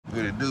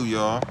What it do,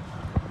 y'all?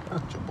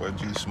 It's your boy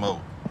G Smoke.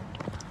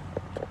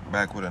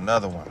 Back with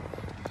another one.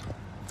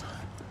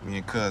 Me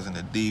and cousin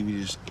the D,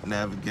 we just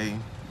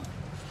navigating.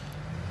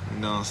 You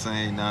know what I'm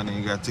saying? Now and then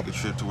you gotta take a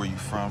trip to where you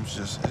from.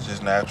 It's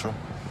just natural.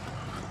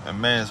 And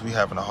man, we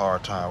having a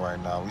hard time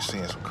right now. We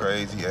seeing some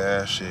crazy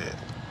ass shit.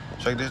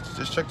 Check this,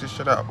 just check this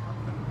shit out.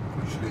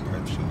 Shit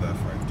right to the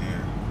left right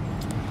there.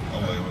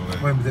 Oh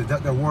wait. Wait,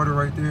 that water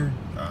right there?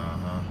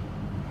 Uh-huh.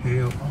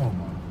 Hell, oh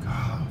my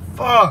God,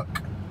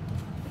 fuck.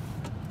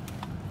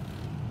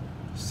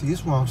 See,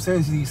 that's what I'm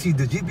saying. See,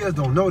 the GPS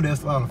don't know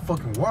there's a lot of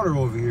fucking water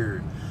over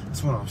here.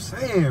 That's what I'm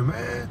saying,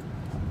 man.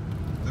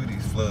 Look at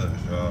these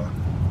floods, y'all.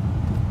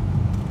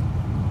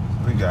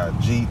 We got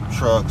Jeep,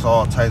 trucks,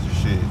 all types of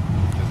shit.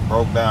 Just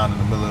broke down in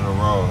the middle of the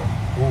road.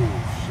 Oh,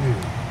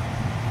 shit.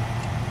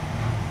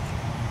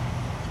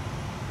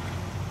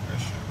 That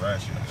shit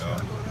ratchet, y'all. Should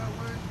I go that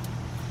way?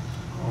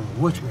 I don't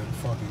know which way to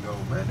fucking go,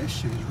 man. This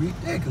shit is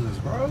ridiculous,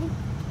 bro.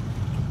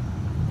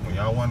 When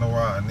y'all wonder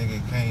why a nigga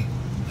can't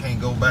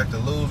go back to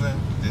losing,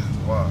 this is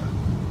why.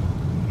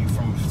 You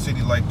from a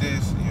city like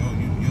this,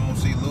 you don't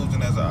see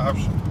losing as an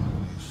option.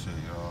 Shit,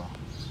 y'all.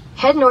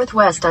 Head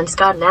northwest on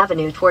Scotton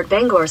Avenue toward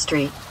Bangor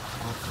Street.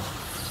 What the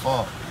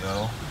fuck,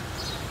 yo?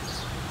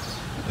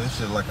 This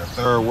shit like a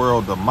third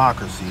world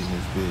democracy in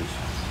this bitch.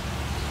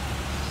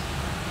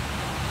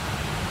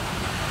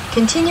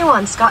 Continue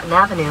on Scotton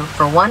Avenue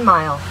for 1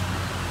 mile.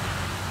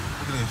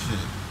 Look at this shit.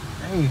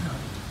 Damn.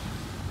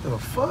 The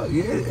fuck?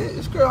 Yeah,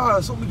 it's girl how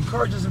so many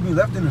cars just be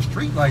left in the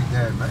street like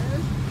that, man.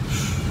 The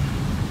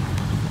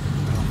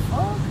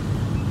fuck?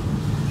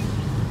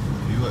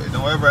 You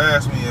don't ever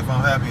ask me if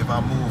I'm happy if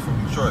I move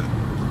from Detroit.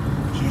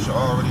 But you should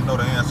already know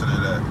the answer to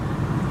that.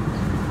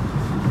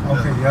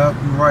 Okay, yup,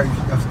 you're right.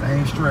 You gotta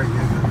stay straight.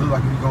 Yeah, it look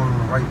like you're going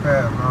on the right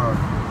path, huh?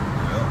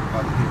 Yep.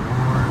 About to hit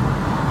one.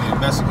 We in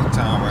Mexican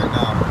town right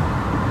now.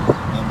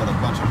 Nothing but a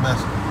bunch of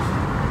Mexicans.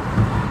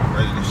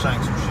 Ready to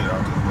shank some shit out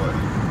this way.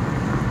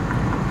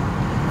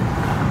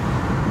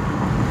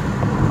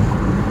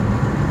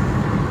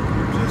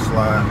 Just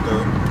sliding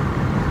through.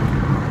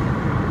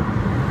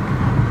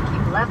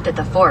 Keep left at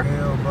the fork.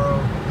 Hell, bro.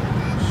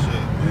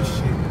 This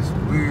shit is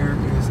weird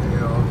as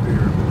hell up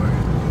here, boy.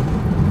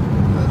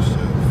 That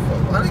shit,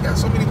 fuck. Why they got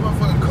so many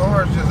motherfucking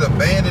cars just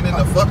abandoned in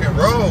the fucking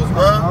roads,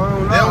 bro? I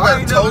don't know. They don't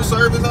got tow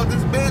service out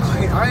this bitch?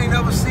 I ain't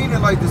never seen it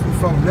like this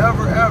before.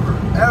 Never,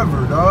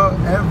 ever, dog.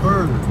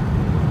 Ever.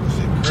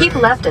 Keep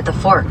left at the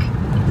fork.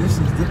 This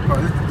is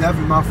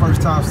definitely my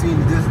first time seeing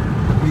this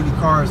many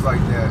cars like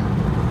that.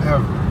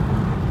 Ever.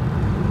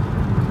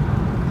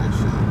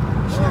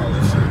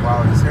 This shit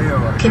wild as hell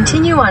right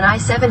Continue on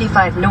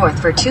I-75 north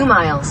for 2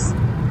 miles.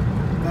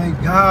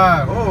 Thank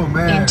God. Oh,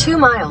 man. In 2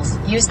 miles,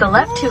 use the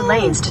left 2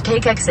 lanes to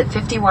take exit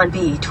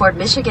 51B toward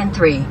Michigan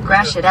 3,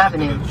 Gratiot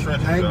Avenue.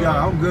 Thank God.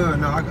 I'm good.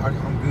 No,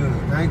 I'm good.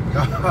 Thank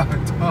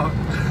God, dog.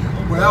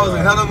 Well, that was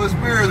a hell of a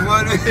experience,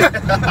 wasn't it?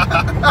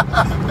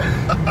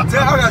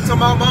 Damn, I gotta tell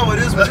my mama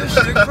this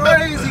shit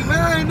crazy, man.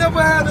 I ain't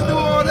never had to do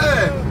all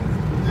that.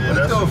 Yeah,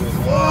 what the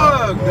fuck,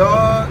 wild,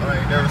 dog? I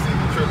ain't never seen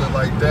the trailer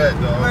like that,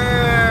 dog.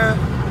 Man.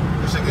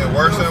 This shit get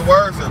worse and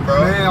worse, bro.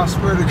 Man, I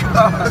swear to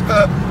God.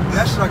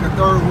 That's like a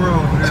third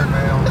world over there,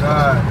 man. Oh,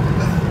 God.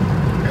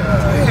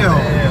 Damn.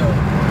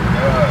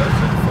 God, that's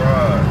a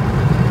fraud.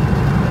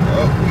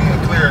 Oh, we in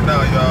clear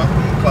now, y'all.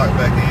 We can clock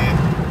back in.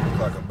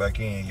 Clocking back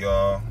in,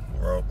 y'all.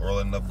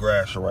 Rolling up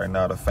Gratiot right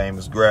now, the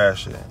famous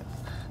Gratiot.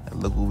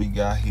 And look what we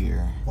got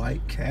here.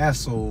 White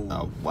Castle.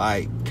 A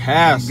White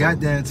Castle. You got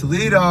that in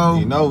Toledo.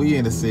 You know we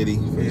in the city,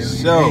 for yeah,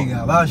 sure. Ain't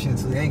got a lot of shit in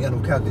Toledo. Ain't got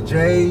no Captain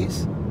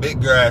J's. Big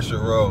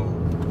Gratiot Road.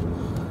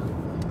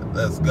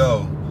 Let's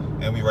go.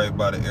 And we right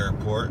by the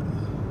airport.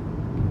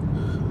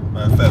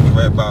 Matter of fact, we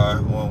right by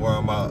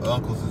where my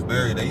uncles is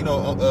buried. You know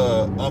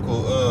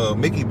Uncle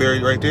Mickey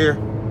buried right there?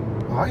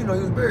 Oh, I didn't know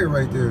he was buried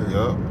right there.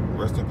 Yup.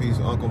 Rest in peace,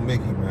 Uncle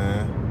Mickey,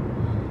 man.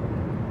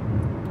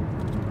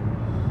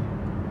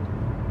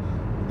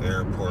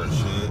 Airport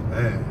shit.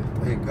 Man,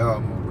 thank God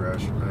I'm on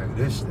Gratiot, man.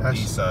 That's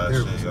East side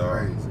shit, y'all.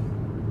 Crazy.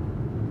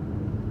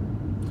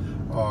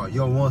 Oh,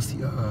 yo, want to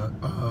see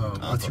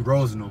Auntie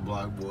Rose in the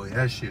block, boy.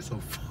 That shit so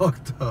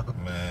fucked up.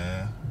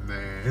 Man,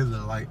 it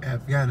look like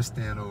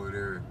Afghanistan over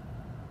there.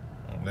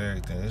 And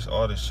everything.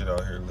 All this shit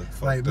out here look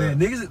fucked like, up. Man,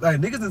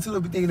 niggas until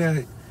be thinking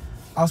that.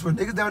 I swear,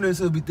 niggas down there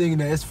until be thinking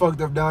that it's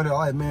fucked up down there.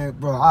 Like, man,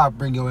 bro, I'll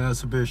bring your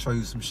ass up here and show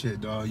you some shit,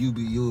 dog. You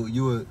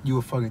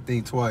a fucking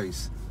think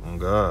twice. Oh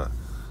God,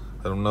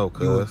 I don't know,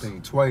 cuz. You would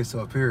think twice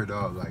up here,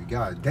 dog. Like,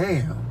 god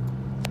damn.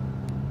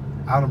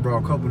 I done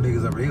brought a couple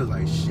niggas up here. He was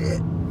like,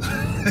 shit.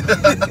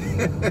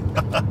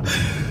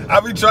 I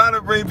be trying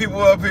to bring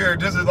people up here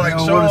just to like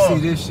show them. I don't want to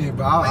see this shit,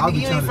 but I'll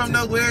be trying to. Ain't from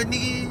nowhere,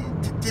 nigga.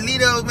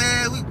 Toledo,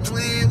 man. We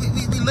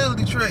little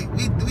Detroit.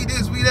 We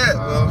this, we that.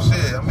 Well,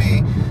 shit. I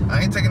mean,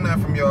 I ain't taking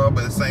nothing from y'all,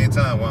 but at the same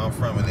time, where I'm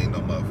from, it ain't no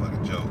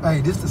motherfucking joke.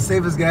 Hey, this is the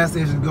safest gas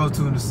station to go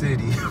to in the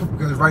city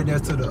because right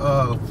next to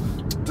the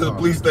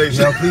police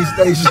station. Yeah, police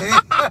station.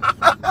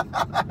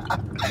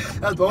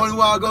 That's the only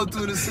one I go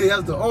to in the city.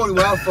 That's the only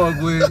one I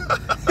fuck with.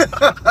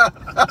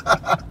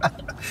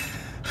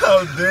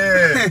 Oh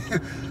damn.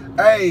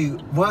 Hey,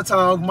 one time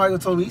Uncle Michael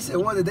told me, he said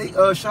one that they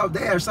had shop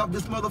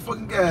this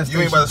motherfucking gas station.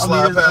 You ain't about to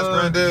slide past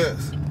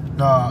Granddad's?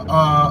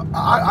 Nah,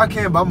 I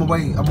can't, but I'm gonna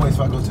wait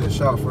so I go to the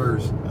shop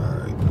first.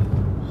 Alright.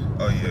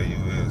 Oh yeah, you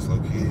is low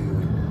key.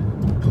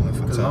 Pulling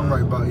for Cause time. I'm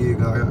right about here, I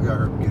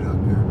gotta get up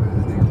here, man.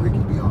 That nigga Ricky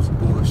be on some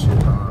bullshit,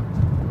 dog.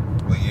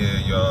 But yeah,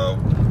 y'all,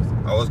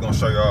 I was gonna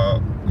show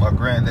y'all my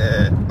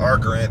granddad, our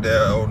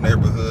granddad, old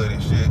neighborhood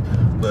and shit.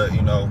 But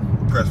you know,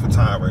 pressed for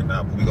time right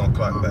now. But we gonna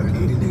clock back Man,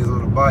 in. these niggas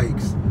on the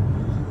bikes.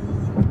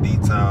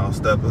 D-Town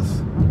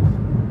steppers.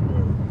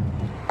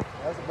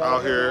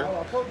 Out here,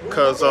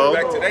 Cuzzo.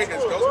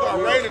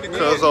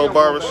 Cuzzo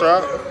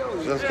Barbershop.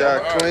 Just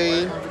got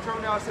clean.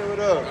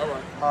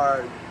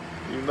 Alright.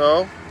 You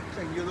know?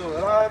 Check your little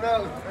line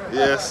up.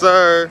 Yes,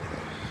 sir.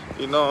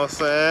 You know what I'm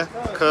saying?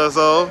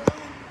 Cuzzo.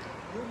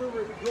 You remember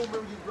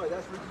you, bro?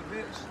 That's Ricky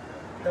Bitch.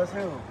 That's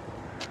him.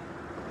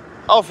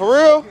 Oh, for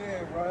real?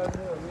 Yeah, bro. That's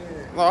him,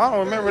 yeah. No, I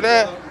don't remember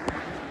that.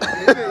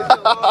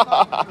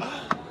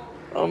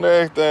 On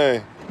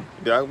everything.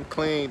 Yeah, I'm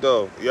clean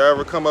though. Y'all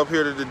ever come up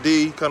here to the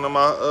D, come to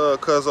my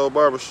Cuzzo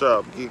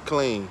Barbershop, get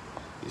clean.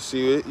 You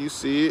see it? You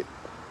see it?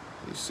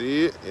 You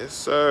see it? Yes,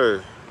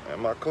 sir.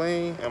 Am I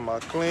clean? Am I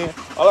clean?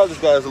 All I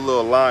just got is a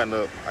little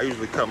lineup. I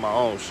usually cut my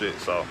own shit,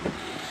 so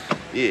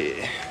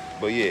yeah.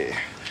 But yeah,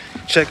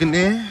 checking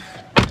in,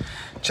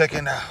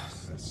 checking out.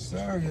 Yes,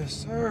 sir. Yes,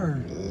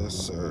 sir. Yes,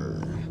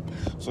 sir.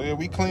 So yeah,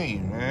 we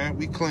clean, man.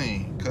 We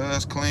clean.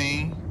 Cuz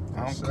clean.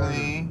 I'm Yes, sir.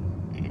 clean.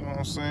 You know what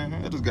I'm saying?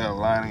 I just got a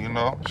line, you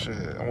know. Shit,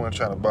 I wasn't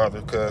trying to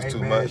bother Cuz too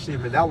man, much.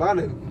 Shit, man, that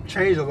line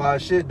changed a lot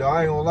of shit, though.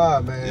 I ain't gonna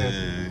lie, man.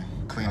 Yeah,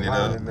 clean it That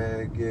up. line,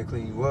 man, yeah,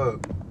 clean you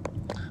up.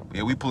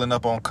 Yeah, we pulling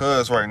up on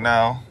Cuz right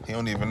now. He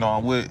don't even know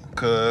I'm with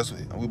Cuz.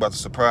 We about to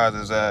surprise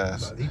his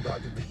ass. He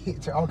about to be.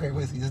 Okay,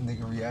 wait, see this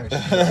nigga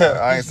reaction.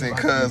 I ain't seen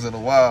Cuz in a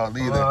while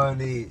neither. I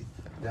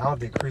don't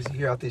think Chrissy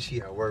here. I think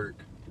she at work.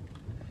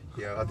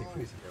 Yeah, I think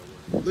Chrissy at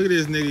work. Look at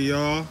this nigga,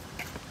 y'all.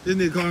 This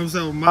nigga call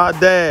himself my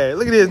dad.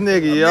 Look at this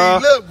nigga,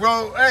 y'all. Look,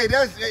 bro. Hey, it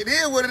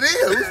is what it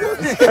is.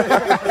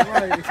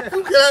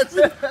 Who got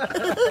you?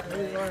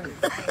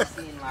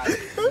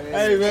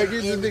 Hey, man,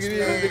 get this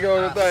nigga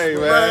on the thing,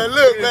 man. Man,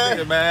 look, Get this man.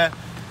 nigga, man.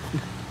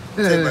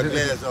 Take my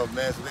glass off,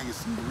 man, so they can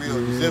see the real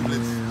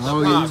resemblance.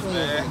 Oh, Pops, yeah.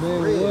 man. Man,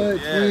 what?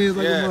 Yes, Twins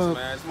like yes, a mother.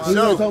 man. It's my He's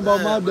show. talking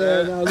about my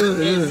dad now.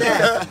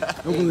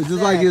 Look. I'm going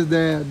just like his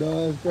dad,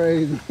 dog. It's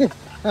crazy.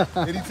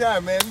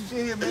 Anytime, man. You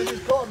sit here, man.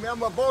 Just call me.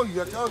 I'm up on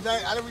you. I told you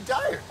I done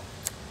retired.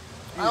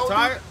 You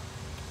retired?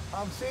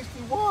 I'm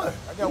 61.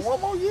 I got one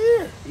more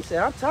year. He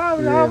said, I'm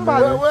tired. Yeah, I'm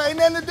about Well, ain't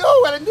nothing to do.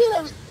 I done did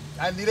everything.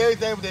 I did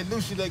everything with that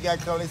new shit they got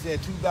coming. They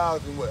said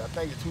 2000 what? I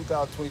think it's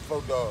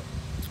 2024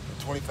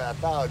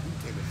 $25,000. You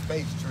take a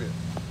space trip.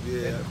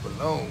 Yeah. And a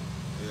balloon.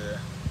 Yeah.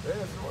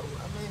 Yeah, so,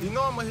 I mean, You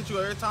know I'm gonna hit you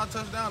every time I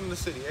touch down in the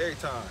city. Every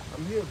time.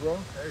 I'm here, bro.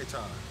 Every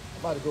time. I'm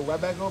about to go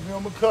right back over here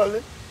on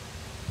McCullough.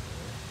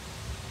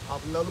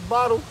 Pop another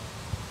bottle.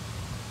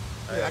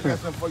 Hey, I got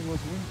something for you in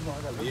some weeks. You know,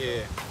 I got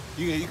Yeah.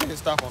 You can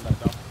stop on that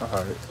though.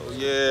 Alright. So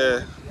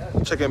yeah,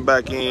 checking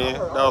back in.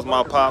 That was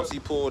my pops. He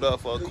pulled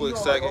up for a quick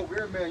second.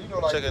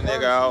 Check a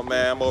nigga out,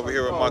 man. I'm over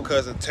here with my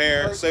cousin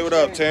Terrence. Say what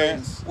up,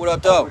 Terrence. What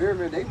up, though?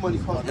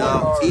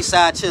 No, East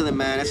side chilling,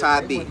 man. That's how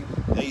I be.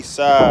 East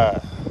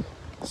side.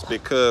 It's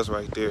Big Cuz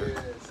right there.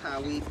 That's how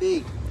we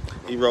be.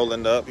 He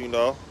rolling up, you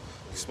know.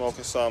 He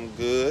smoking something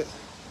good.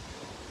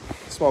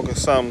 Smoking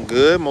something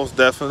good, most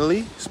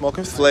definitely.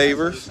 Smoking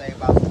flavors. Say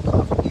about the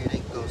coffee here, they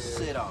can go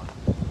sit on.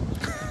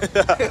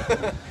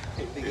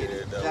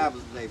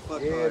 Jobless today.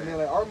 Fuck Yeah, man,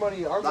 like our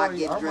money, Like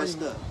get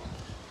dressed up.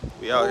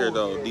 We out here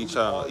though,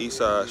 D-Town, East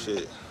Side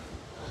shit.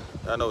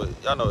 Y'all know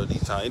what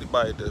D-Town.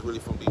 Anybody that's really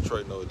from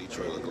Detroit know what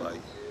Detroit look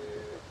like.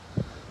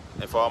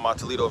 And for all my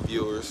Toledo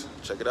viewers,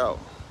 check it out.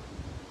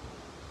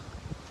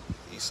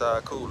 East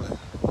Side cooling.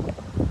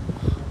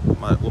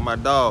 With my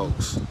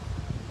dogs.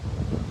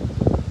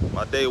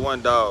 My day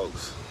one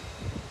dogs.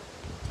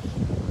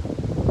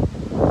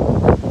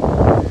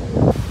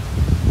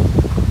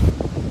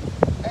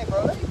 Hey,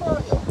 bro, let me borrow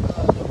your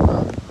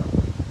phone.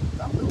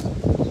 I'm losing.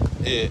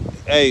 Yeah.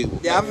 Hey.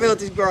 Yeah, I felt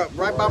this girl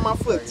right by my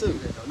foot, too.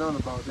 Nothing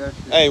about that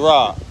shit. Hey,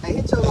 Rob. Hey,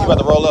 hit your You about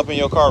to roll up in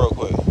your car real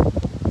quick.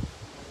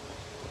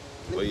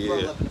 But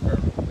yeah.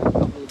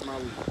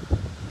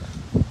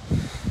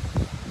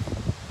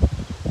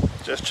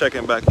 Just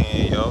checking back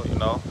in, yo, you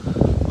know.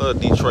 Little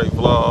Detroit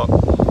vlog.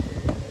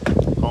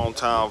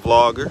 Hometown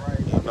vlogger,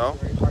 you know.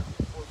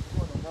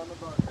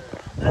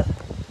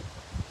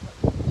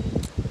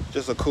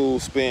 Just a cool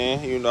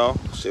spin, you know.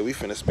 Shit, we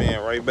finna spin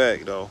right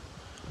back, though.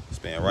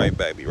 Spin right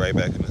back, be right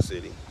back in the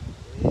city.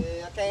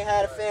 Yeah, I can't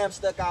have the fam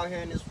stuck out here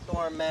in this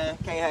storm, man.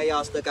 Can't have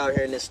y'all stuck out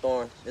here in this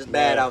storm. It's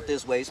bad out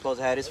this way. You're supposed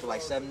to have this for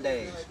like 7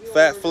 days.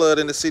 Fat flood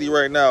in the city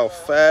right now.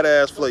 Fat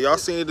ass flood. Y'all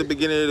seen at the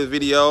beginning of the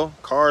video.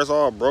 Cars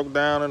all broke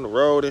down in the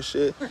road and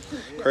shit.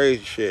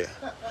 Crazy shit.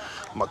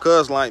 My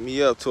cousin lined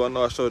me up too. I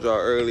know I showed y'all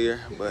earlier,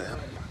 but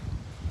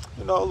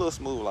you know, a little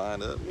smooth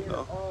lineup, you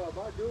know.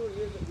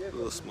 A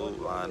little smooth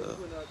lineup.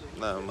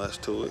 Nothing much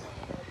to it.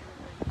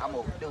 I'm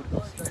overdue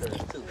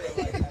this too.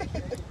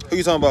 Who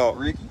you talking about?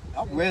 Ricky.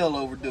 I'm real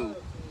overdue.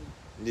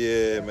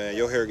 Yeah, man,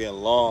 your hair getting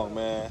long,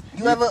 man.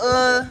 You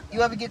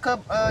ever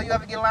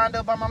get lined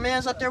up by my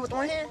man's up there with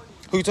one hand?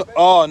 Who you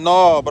oh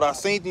no, but I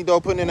seen him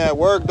though putting in that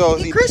work though.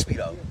 He crispy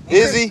though.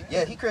 Is he?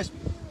 Yeah, he crispy.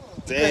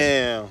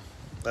 Damn,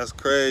 that's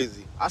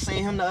crazy. I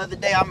seen him the other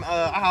day. I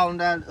hauled him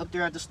down up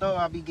there at the store.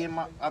 I be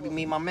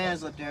meeting my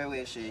mans up there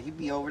with shit. He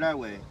be over that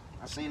way.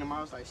 I seen him.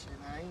 I was like, shit,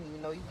 man, I didn't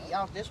even know you be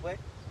out this way.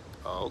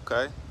 Oh,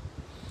 okay.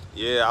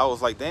 Yeah, I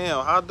was like,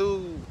 damn, how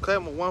do cut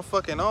him with one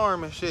fucking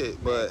arm and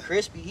shit? But man,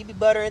 crispy, he be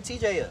buttering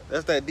TJ up.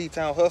 that's that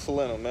D-Town hustle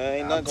in him, man.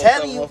 Ain't nothing I'm gonna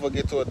tell telling him motherfucker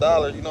get to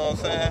 $1. You know what I'm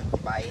saying?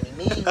 By any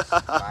means.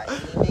 By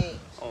any means.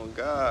 Oh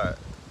God.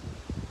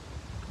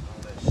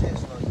 Don't let shit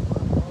slow you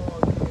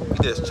up. We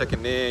just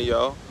checking in,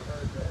 yo.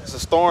 It's a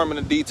storm in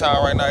the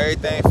D-Town right now.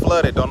 Everything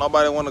flooded. Don't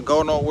nobody want to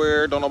go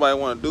nowhere. Don't nobody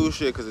want to do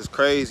shit because it's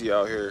crazy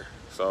out here.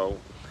 So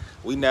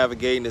we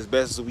navigating as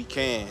best as we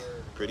can,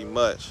 pretty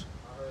much.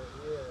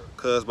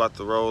 Cuz about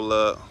to roll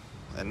up.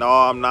 And no,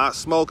 I'm not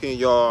smoking,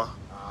 y'all.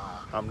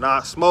 I'm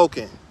not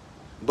smoking.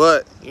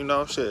 But, you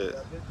know, shit.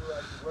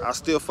 I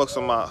still fucks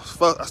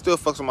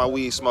with my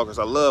weed smokers.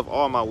 I love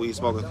all my weed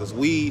smokers because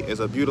weed is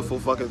a beautiful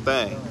fucking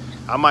thing.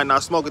 I might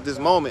not smoke at this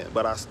moment,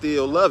 but I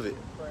still love it.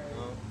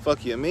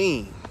 Fuck you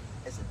mean?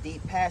 It's a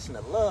deep passion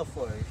of love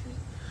for it.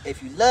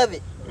 If you love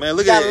it, man,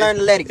 look you gotta at it. learn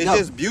to let it go.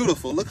 It's just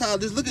beautiful. Look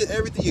at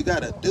everything you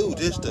gotta do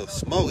just to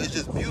smoke. It's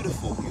just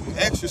beautiful. You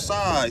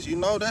exercise, you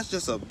know, that's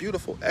just a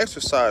beautiful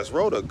exercise.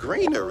 Roll the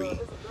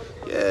greenery.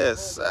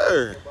 Yes,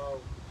 sir.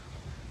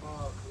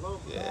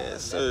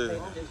 Yes,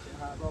 sir.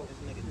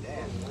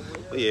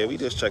 But yeah, we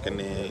just checking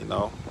in, you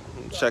know.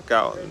 Check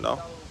out, you know.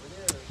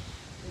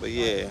 But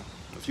yeah,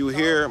 if you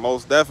here,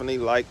 most definitely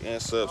like and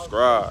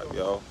subscribe,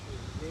 yo.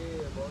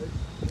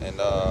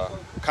 And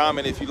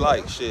comment if you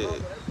like shit.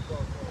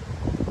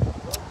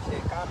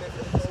 Comment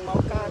for some more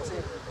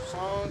content,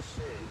 songs,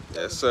 shit.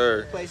 Yes,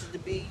 sir. Places to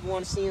be, you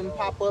want to see them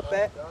pop up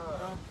at?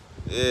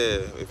 Yeah,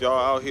 if y'all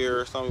out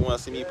here or something you want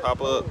to see me pop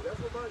up,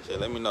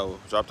 shit, let me know.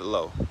 Drop the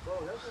low.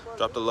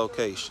 Drop the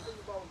location.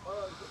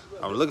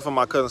 I'm looking for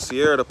my cousin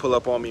Sierra to pull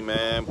up on me,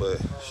 man,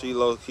 but she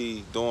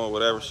low-key doing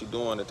whatever she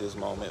doing at this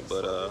moment.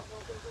 But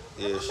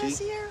yeah,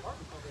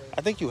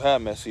 I think you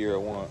have met Sierra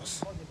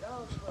once.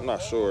 I'm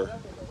not sure.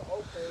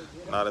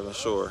 Not even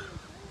sure.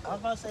 I was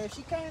about to say, if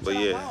she came, but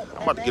yeah,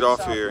 I'm about to get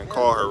off here and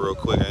call her real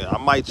quick. I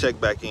might check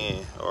back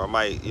in, or I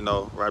might, you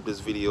know, wrap this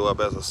video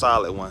up as a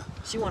solid one.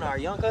 She one of our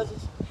young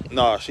cousins?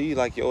 No, she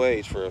like your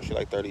age for real. She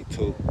like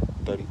 32,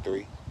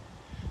 33.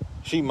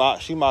 She my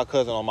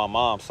cousin on my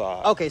mom's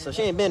side. Okay, so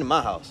she ain't been to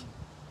my house.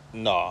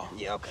 Nah.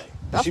 Yeah, okay.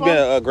 She been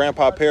at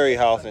Grandpa Perry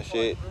house and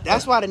shit.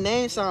 That's why the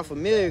name sound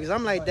familiar, because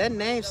I'm like, that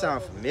name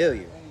sound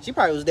familiar. She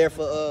probably was there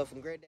for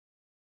from Great Day.